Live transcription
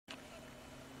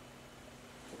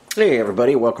Hey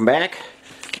everybody, welcome back.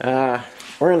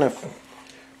 We're in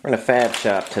a fab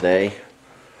shop today,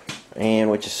 and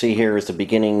what you see here is the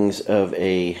beginnings of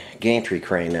a gantry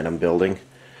crane that I'm building.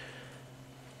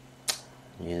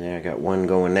 Yeah, I got one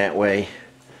going that way,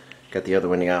 got the other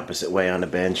one the opposite way on the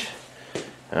bench.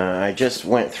 I just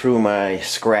went through my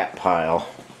scrap pile,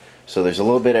 so there's a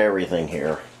little bit of everything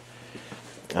here.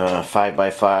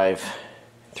 5x5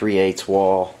 3/8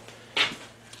 wall.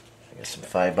 Got some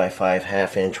 5x5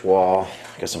 1/2-inch wall.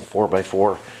 Got some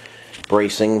 4x4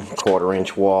 bracing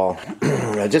 1/4-inch wall.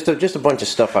 just a bunch of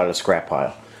stuff out of the scrap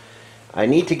pile. I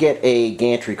need to get a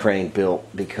gantry crane built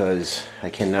because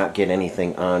I cannot get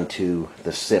anything onto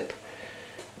the SIP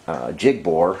jig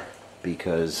bore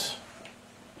because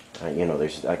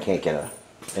I can't get a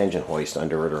engine hoist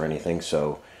under it or anything.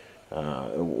 So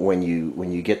when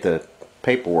you get the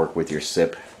paperwork with your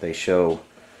SIP, they show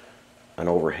an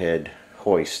overhead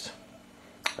hoist.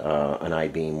 An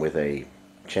I-beam with a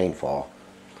chain fall.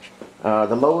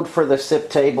 The load for the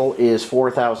SIP table is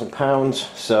 4,000 pounds,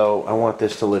 so I want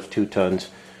this to lift 2 tons,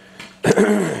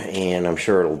 and I'm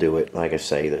sure it'll do it. Like I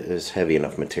say, it's heavy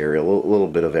enough material, a little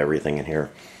bit of everything in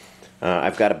here.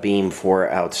 I've got a beam for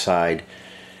it outside,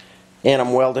 and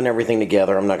I'm welding everything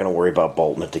together. I'm not going to worry about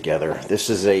bolting it together. This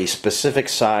is a specific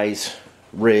size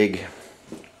rig,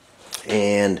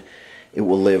 and it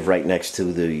will live right next to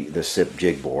the SIP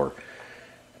jig bore.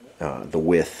 The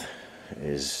width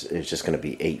is just going to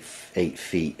be 8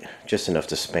 feet, just enough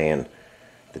to span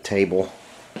the table.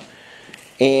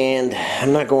 And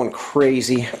I'm not going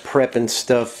crazy prepping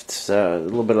stuff. It's a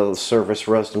little bit of surface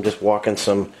rust. I'm just walking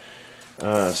some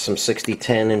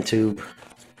 6010 into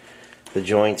the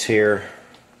joints here.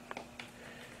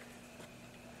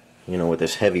 You know, with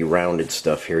this heavy rounded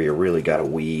stuff here, you really got to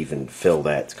weave and fill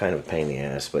that. It's kind of a pain in the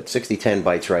ass, but 6010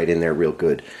 bites right in there real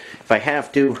good. If I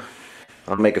have to,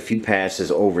 I'll make a few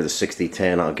passes over the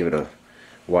 6010. I'll give it a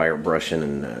wire brushing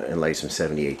and lay some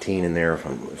 7018 in there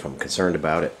if I'm concerned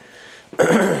about it.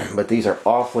 But these are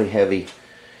awfully heavy,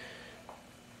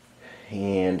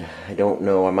 and I don't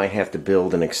know. I might have to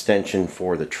build an extension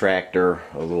for the tractor,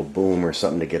 a little boom or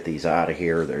something to get these out of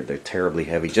here. They're terribly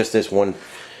heavy. Just this one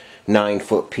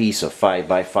 9-foot piece of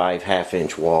 5x5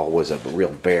 1/2-inch wall was a real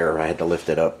bear. I had to lift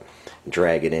it up,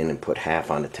 drag it in, and put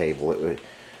half on the table.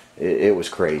 It was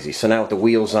crazy. So now with the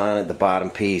wheels on it, the bottom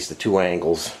piece, the 2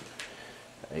 angles,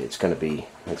 it's gonna be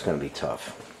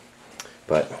tough.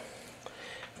 But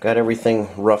I've got everything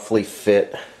roughly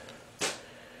fit.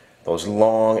 Those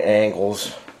long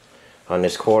angles on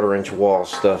this 1/4-inch wall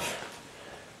stuff,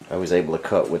 I was able to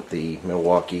cut with the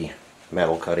Milwaukee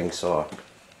metal cutting saw.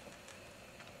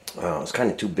 It's kind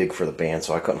of too big for the band,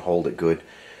 so I couldn't hold it good.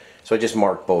 So I just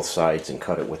marked both sides and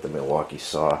cut it with the Milwaukee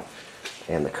saw.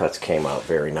 And the cuts came out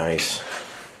very nice.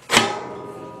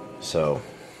 So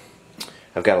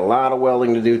I've got a lot of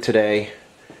welding to do today.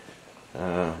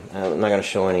 I'm not going to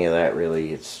show any of that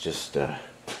really. It's just a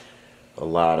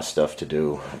lot of stuff to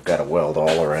do. I've got to weld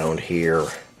all around here.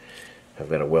 I've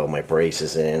got to weld my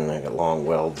braces in. I got long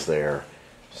welds there.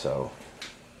 So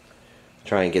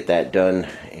try and get that done,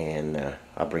 and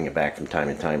I'll bring it back from time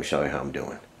to time to show you how I'm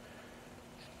doing.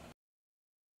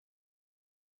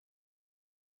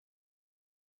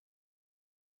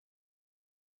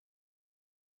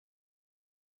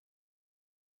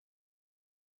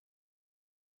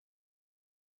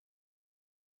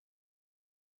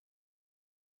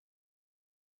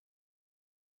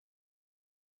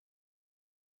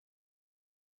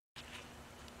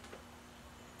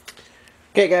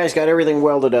 Okay guys, got everything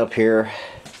welded up here,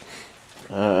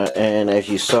 and as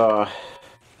you saw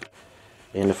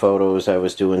in the photos, I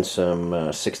was doing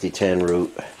some 6010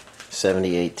 root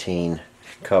 7018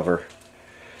 cover.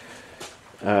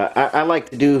 I like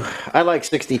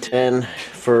 6010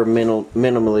 for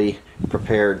minimally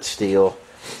prepared steel.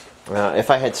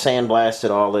 If I had sandblasted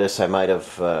all this, I might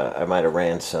have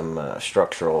ran some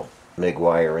structural MIG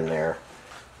wire in there,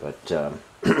 but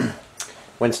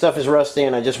when stuff is rusty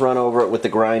and I just run over it with the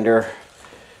grinder,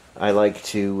 I like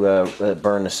to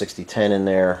burn the 6010 in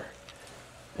there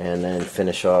and then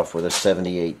finish off with a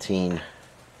 7018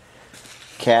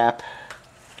 cap.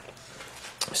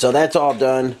 So that's all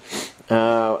done.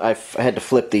 I had to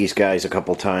flip these guys a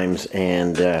couple times,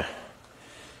 and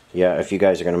yeah, if you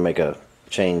guys are going to make a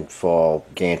chain fall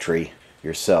gantry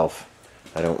yourself,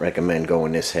 I don't recommend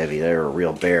going this heavy. They're a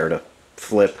real bear to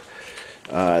flip.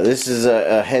 This is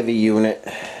a heavy unit.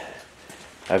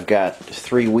 I've got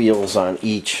 3 wheels on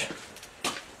each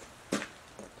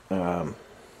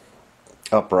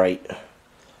upright.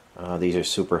 These are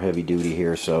super heavy duty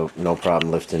here, so no problem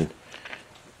lifting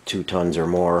 2 tons or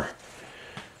more.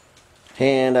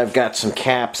 And I've got some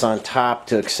caps on top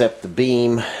to accept the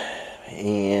beam,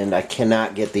 and I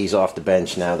cannot get these off the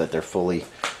bench now that they're fully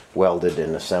welded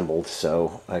and assembled,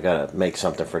 so I gotta make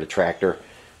something for the tractor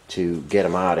to get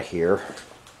them out of here.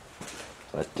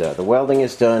 But the welding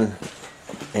is done,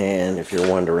 and if you're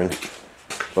wondering,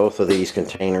 both of these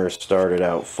containers started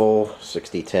out full,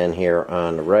 6010 here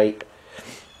on the right,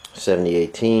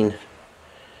 7018,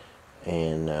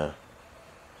 and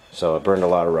so I burned a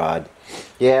lot of rod.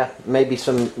 Yeah, maybe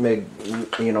some MIG,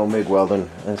 MIG welding.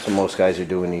 That's what most guys are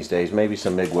doing these days. Maybe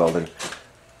some MIG welding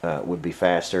would be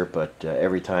faster, but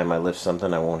every time I lift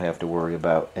something, I won't have to worry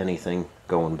about anything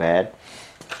going bad.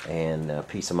 And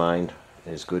peace of mind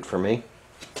is good for me.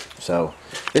 So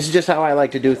this is just how I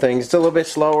like to do things. It's a little bit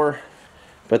slower,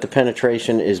 but the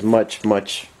penetration is much,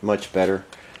 much, much better.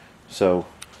 So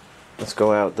let's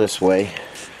go out this way.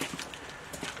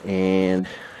 And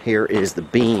here is the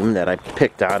beam that I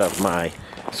picked out of my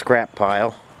scrap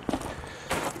pile.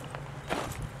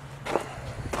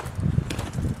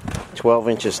 12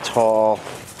 inches tall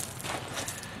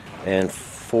and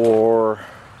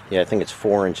I think it's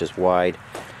 4 inches wide.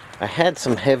 I had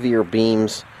some heavier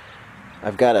beams.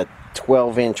 I've got a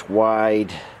 12-inch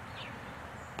wide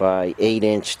by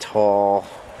 8-inch tall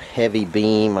heavy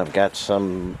beam. I've got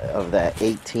some of that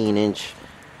 18-inch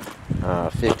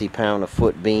 50-pound a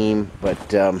foot beam, but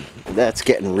that's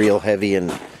getting real heavy,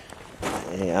 and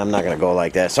I'm not gonna go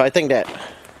like that. So I think that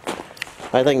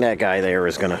guy there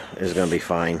is gonna be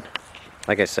fine.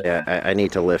 Like I say, I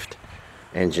need to lift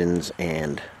engines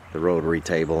and the rotary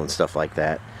table and stuff like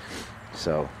that,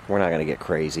 so we're not gonna get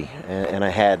crazy. And I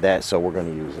had that, so we're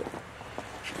gonna use it.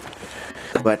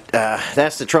 But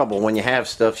that's the trouble when you have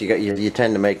stuff. You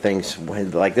tend to make things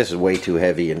like this is way too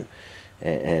heavy,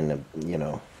 and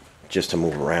just to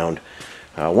move around.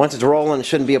 Once it's rolling, it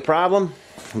shouldn't be a problem,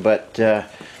 but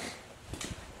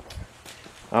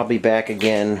I'll be back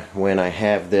again when I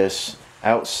have this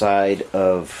outside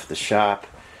of the shop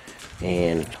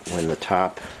and when the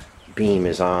top beam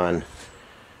is on,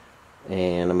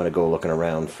 and I'm going to go looking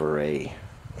around for a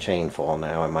chain fall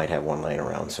now. I might have one laying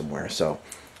around somewhere, so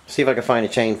see if I can find a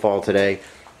chain fall today,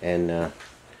 and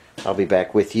I'll be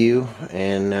back with you,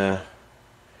 and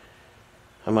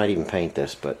I might even paint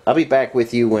this, but I'll be back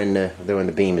with you when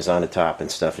the beam is on the top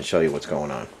and stuff, and show you what's going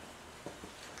on.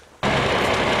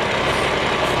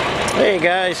 Hey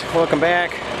guys, welcome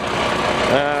back.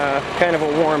 Kind of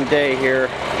a warm day here,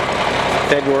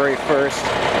 February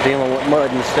 1st, dealing with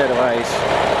mud instead of ice.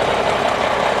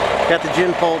 Got the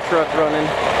gin pole truck running.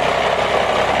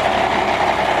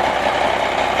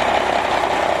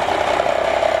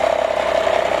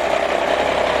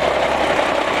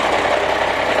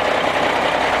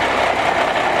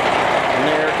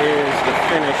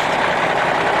 Finished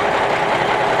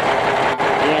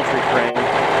gantry crane.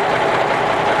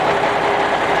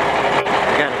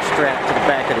 I got it strapped to the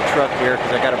back of the truck here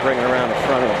because I got to bring it around the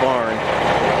front of the barn,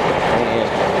 and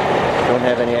don't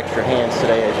have any extra hands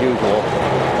today as usual,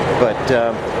 but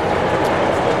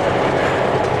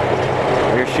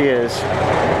here she is.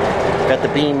 Got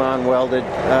the beam on welded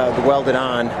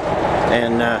on,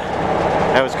 and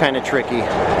that was kind of tricky.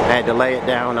 I had to lay it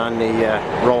down on the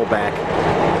rollback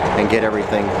and get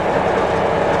everything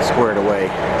squared away.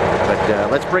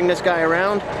 But let's bring this guy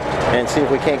around and see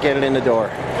if we can't get it in the door.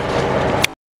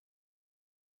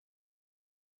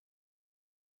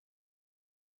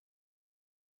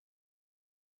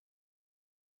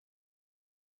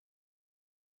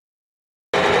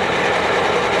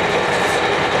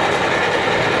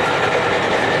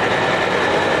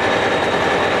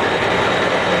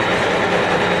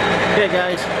 Okay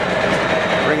guys,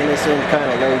 bringing this in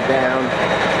kind of laid down.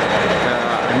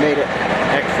 I made it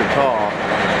extra tall,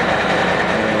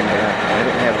 and I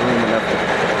didn't have room enough to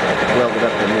weld it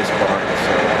up in this barn,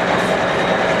 so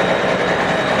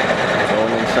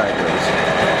going in sideways.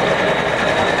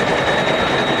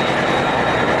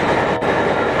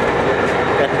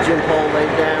 Got the gym pole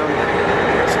laid down,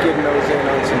 skidding those in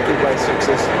on some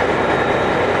 2x6s.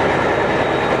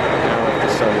 Now with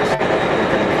the sun is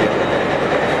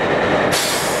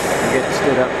get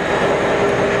stood up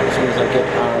as soon as I get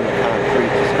on the concrete,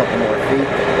 just a couple more feet.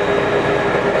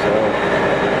 So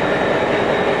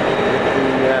with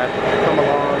the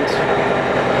come-alongs,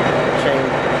 chain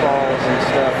falls and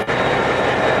stuff,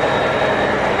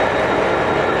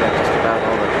 got just about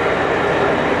all the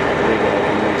wiggle I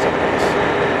can use on this.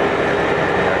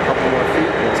 A couple more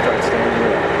feet and we'll start standing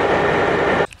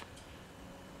up.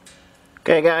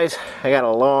 Okay guys, I got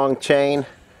a long chain.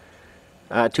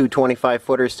 Two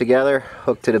 25-footers together,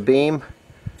 hooked to the beam,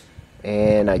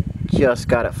 and I just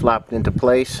got it flopped into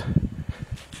place.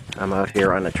 I'm out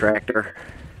here on the tractor,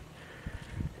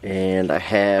 and I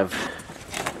have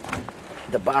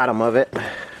the bottom of it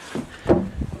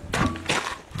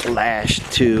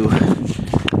lashed to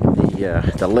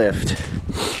the lift,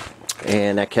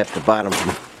 and that kept the bottom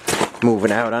from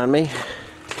moving out on me.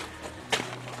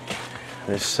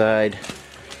 This side,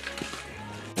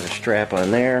 put a strap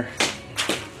on there,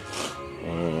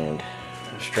 and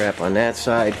a strap on that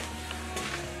side,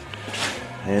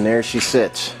 and there she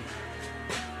sits.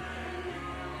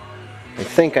 I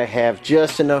think I have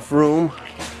just enough room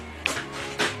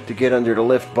to get under the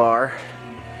lift bar,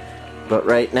 but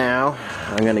right now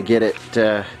I'm going to get it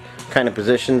kind of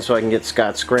positioned so I can get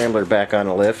Scott's scrambler back on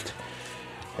the lift,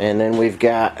 and then we've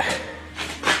got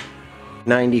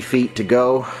 90 feet to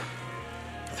go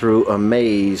through a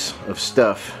maze of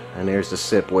stuff, and there's the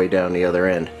SIP way down the other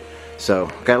end. So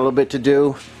got a little bit to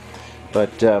do, but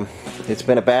it's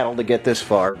been a battle to get this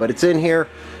far, but it's in here.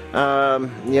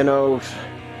 You know,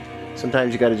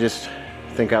 sometimes you got to just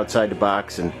think outside the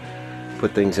box and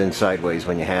put things in sideways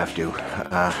when you have to.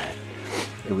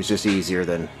 It was just easier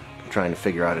than trying to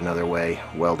figure out another way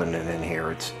welding it in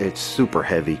here. It's super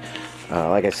heavy.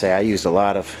 Like I say, I used a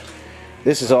lot of,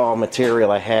 this is all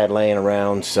material I had laying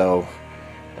around, so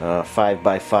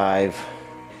 5x5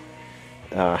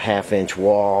 half-inch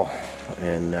wall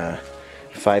and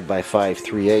 5x5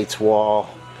 3/8 wall.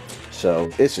 So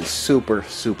this is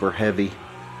super heavy,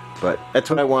 but that's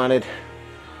what I wanted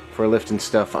for lifting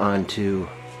stuff onto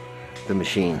the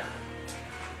machine.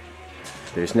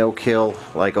 There's no kill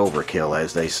like overkill,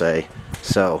 as they say,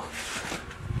 so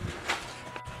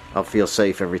I'll feel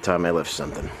safe every time I lift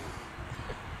something.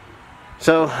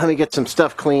 So let me get some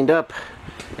stuff cleaned up,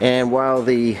 and while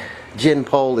the gin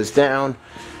pole is down,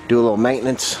 do a little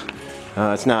maintenance.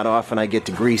 It's not often I get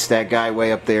to grease that guy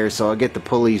way up there, so I'll get the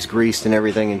pulleys greased and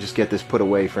everything and just get this put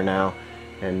away for now,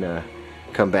 and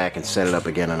come back and set it up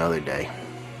again another day.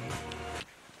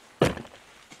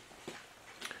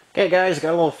 Okay guys,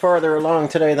 got a little farther along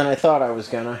today than I thought I was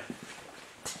gonna.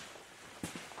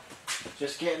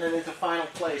 Just getting it into final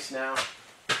place now.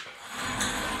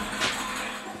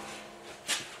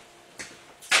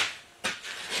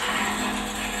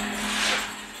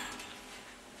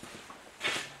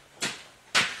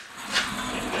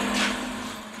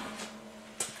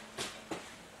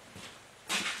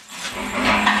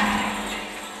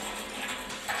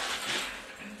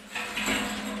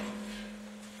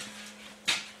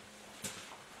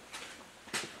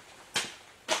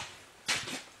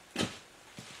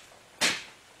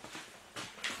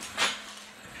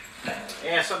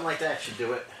 Yeah, something like that should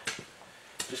do it.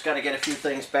 Just got to get a few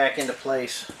things back into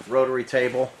place. Rotary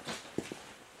table.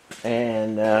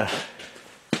 And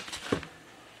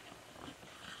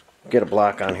get a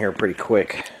block on here pretty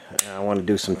quick. I want to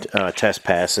do some test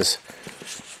passes.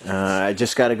 I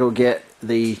just got to go get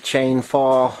the chain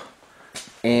fall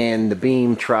and the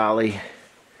beam trolley.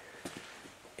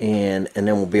 And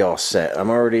then we'll be all set. I'm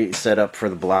already set up for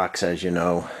the blocks, as you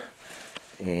know.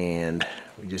 And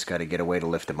we just got to get a way to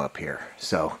lift them up here.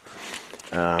 So,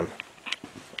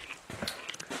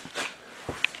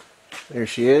 there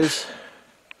she is,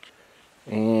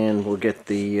 and we'll get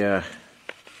the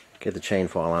chain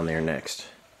fall on there next.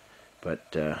 But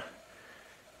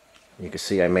you can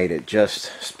see I made it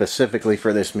just specifically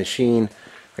for this machine.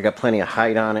 I got plenty of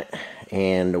height on it,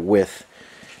 and the width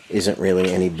isn't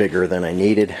really any bigger than I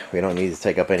needed. We don't need to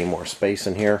take up any more space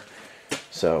in here,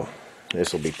 so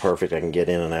this will be perfect. I can get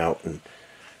in and out and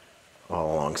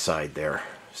all alongside there.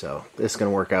 So this is going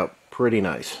to work out pretty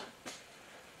nice.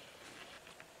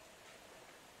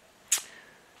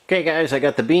 Okay guys, I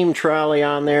got the beam trolley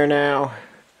on there now,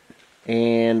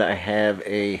 and I have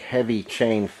a heavy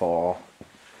chain fall,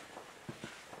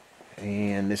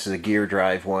 and this is a gear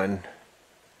drive one,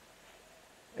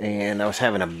 and I was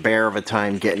having a bear of a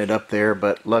time getting it up there,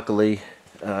 but luckily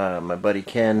my buddy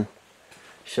Ken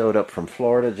showed up from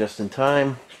Florida just in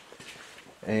time,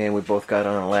 and we both got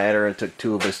on a ladder. It took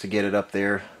two of us to get it up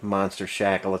there. Monster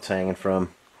shackle it's hanging from.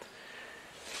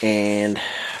 And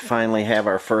finally have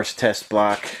our first test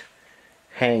block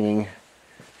hanging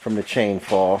from the chain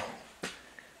fall. I'm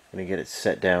going to get it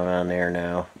set down on there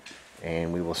now,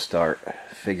 and we will start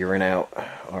figuring out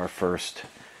our first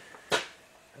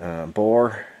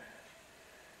bore,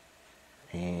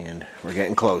 and we're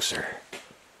getting closer.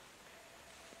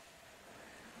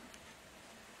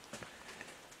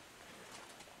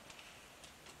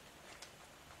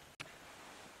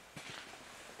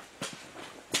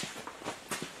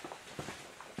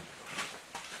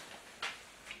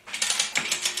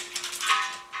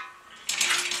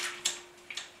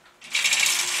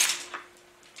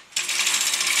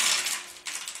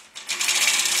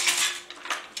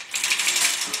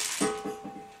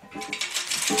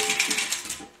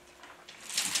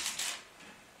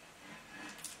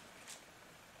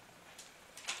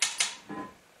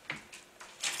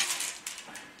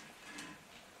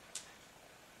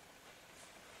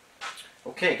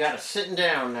 Okay, got it sitting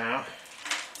down now.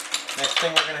 Next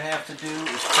thing we're going to have to do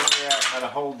is figure out how to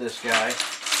hold this guy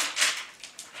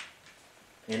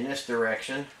in this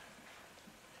direction.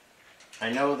 I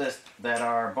know that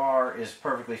our bar is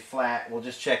perfectly flat. We'll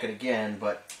just check it again,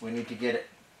 but we need to get it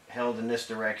held in this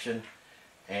direction,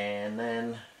 and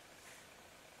then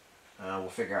we'll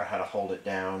figure out how to hold it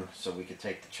down so we can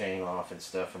take the chain off and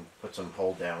stuff and put some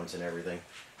hold downs and everything.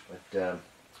 But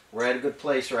we're at a good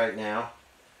place right now,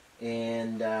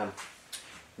 and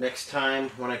next time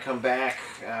when I come back,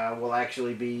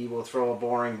 we'll throw a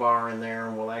boring bar in there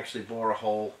and we'll actually bore a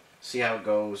hole, see how it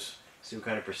goes, see what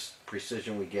kind of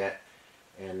precision we get.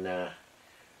 And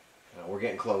we're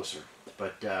getting closer.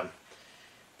 But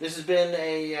this has been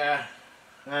I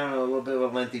don't know, a little bit of a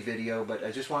lengthy video, but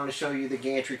I just wanted to show you the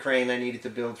gantry crane I needed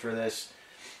to build for this.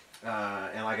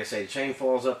 And like I say, the chain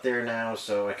falls up there now,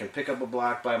 so I can pick up a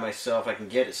block by myself. I can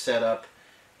get it set up,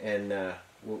 and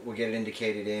we'll get it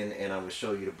indicated in, and I will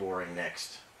show you the boring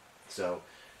next. So,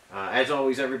 as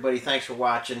always, everybody, thanks for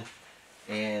watching,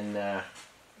 and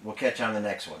we'll catch you on the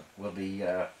next one. We'll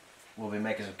be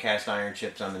making some cast iron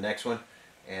chips on the next one,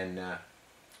 and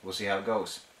we'll see how it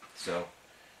goes. So,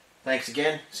 thanks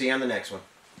again. See you on the next one.